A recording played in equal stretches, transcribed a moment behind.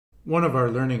One of our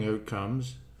learning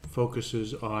outcomes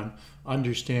focuses on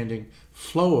understanding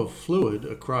flow of fluid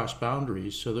across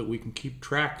boundaries so that we can keep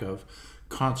track of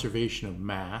conservation of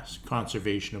mass,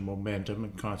 conservation of momentum,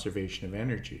 and conservation of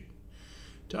energy.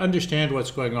 To understand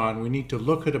what's going on, we need to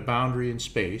look at a boundary in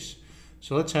space.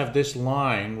 So let's have this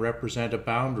line represent a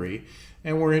boundary,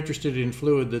 and we're interested in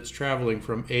fluid that's traveling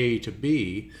from A to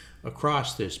B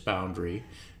across this boundary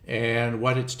and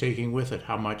what it's taking with it,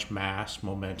 how much mass,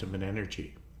 momentum, and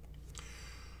energy.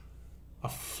 A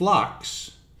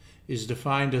flux is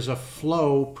defined as a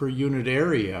flow per unit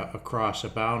area across a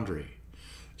boundary.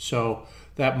 So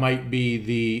that might be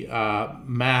the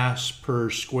mass per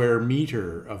square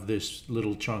meter of this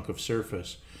little chunk of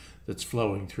surface that's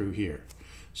flowing through here.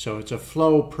 So it's a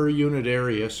flow per unit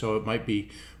area, so it might be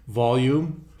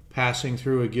volume passing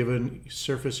through a given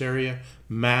surface area,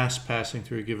 mass passing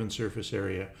through a given surface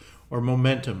area, or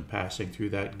momentum passing through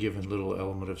that given little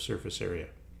element of surface area.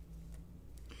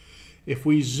 If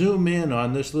we zoom in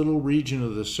on this little region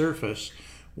of the surface,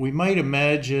 we might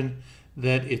imagine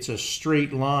that it's a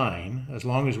straight line, as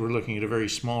long as we're looking at a very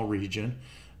small region,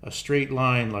 a straight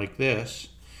line like this,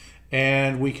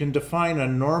 and we can define a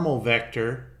normal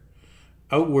vector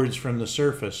outwards from the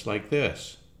surface like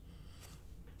this.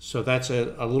 So that's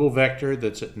a little vector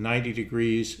that's at 90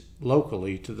 degrees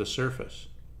locally to the surface.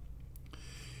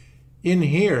 In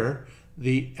here,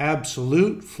 the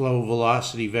absolute flow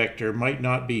velocity vector might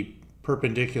not be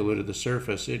perpendicular to the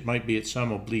surface. It might be at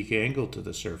some oblique angle to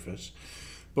the surface.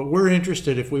 But we're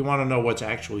interested, if we want to know what's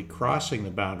actually crossing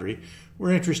the boundary,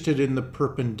 we're interested in the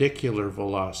perpendicular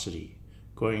velocity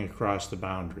going across the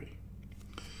boundary.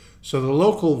 So the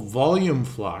local volume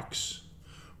flux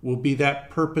will be that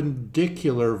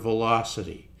perpendicular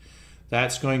velocity.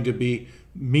 That's going to be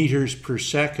meters per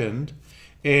second.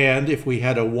 And if we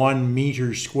had a 1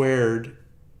 meter squared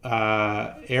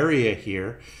area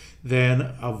here,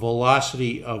 then a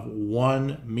velocity of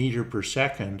 1 meter per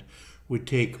second would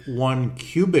take 1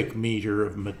 cubic meter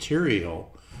of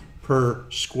material per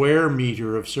square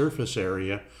meter of surface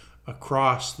area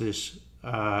across this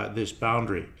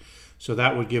boundary. So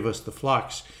that would give us the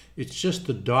flux. It's just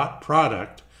the dot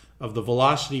product of the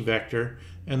velocity vector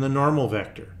and the normal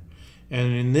vector.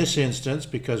 And in this instance,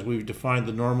 because we've defined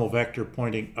the normal vector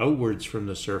pointing outwards from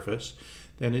the surface,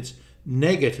 then it's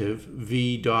negative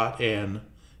v dot n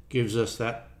gives us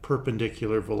that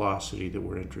perpendicular velocity that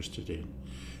we're interested in.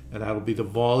 And that'll be the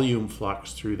volume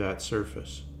flux through that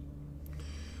surface.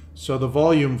 So the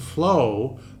volume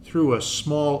flow through a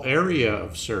small area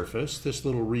of surface, this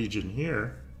little region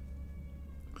here,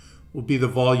 will be the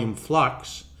volume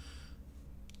flux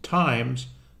times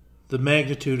the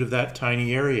magnitude of that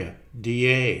tiny area,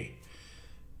 dA.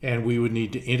 And we would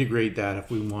need to integrate that if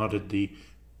we wanted the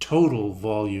total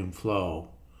volume flow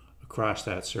across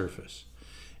that surface.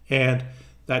 And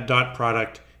that dot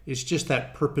product is just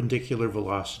that perpendicular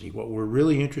velocity. What we're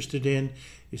really interested in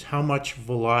is how much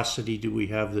velocity do we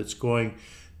have that's going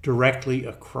directly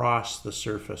across the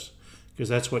surface, because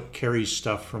that's what carries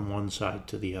stuff from one side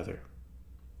to the other.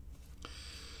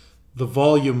 The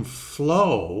volume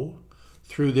flow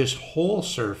through this whole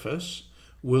surface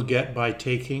we'll get by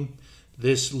taking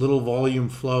this little volume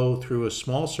flow through a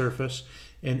small surface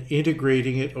and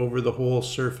integrating it over the whole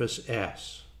surface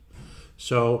S.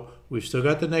 So we've still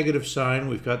got the negative sign,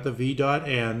 we've got the v dot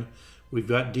n, we've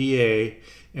got dA,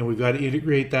 and we've got to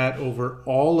integrate that over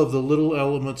all of the little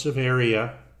elements of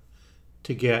area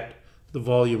to get the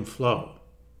volume flow.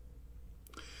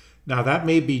 Now that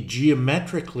may be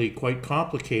geometrically quite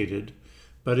complicated,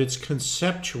 but it's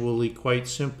conceptually quite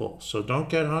simple. So don't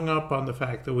get hung up on the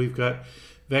fact that we've got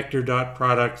vector dot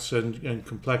products and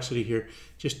complexity here.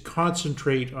 Just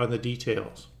concentrate on the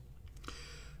details.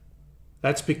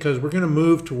 That's because we're going to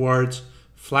move towards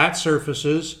flat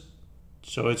surfaces,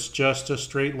 so it's just a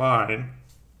straight line.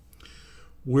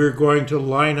 We're going to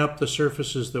line up the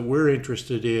surfaces that we're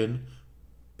interested in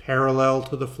parallel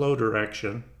to the flow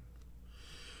direction.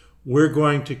 We're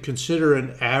going to consider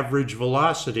an average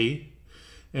velocity.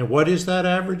 And what is that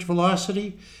average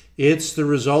velocity? It's the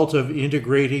result of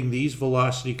integrating these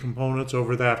velocity components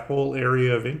over that whole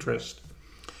area of interest.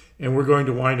 And we're going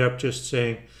to wind up just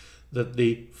saying that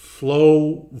the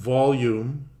flow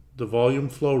volume, the volume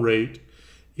flow rate,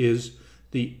 is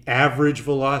the average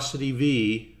velocity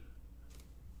v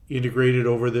integrated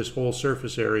over this whole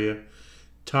surface area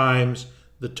times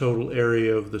the total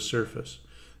area of the surface.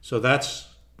 So that's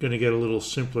going to get a little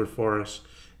simpler for us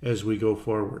as we go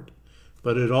forward.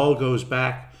 But it all goes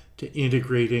back to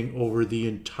integrating over the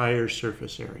entire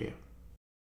surface area.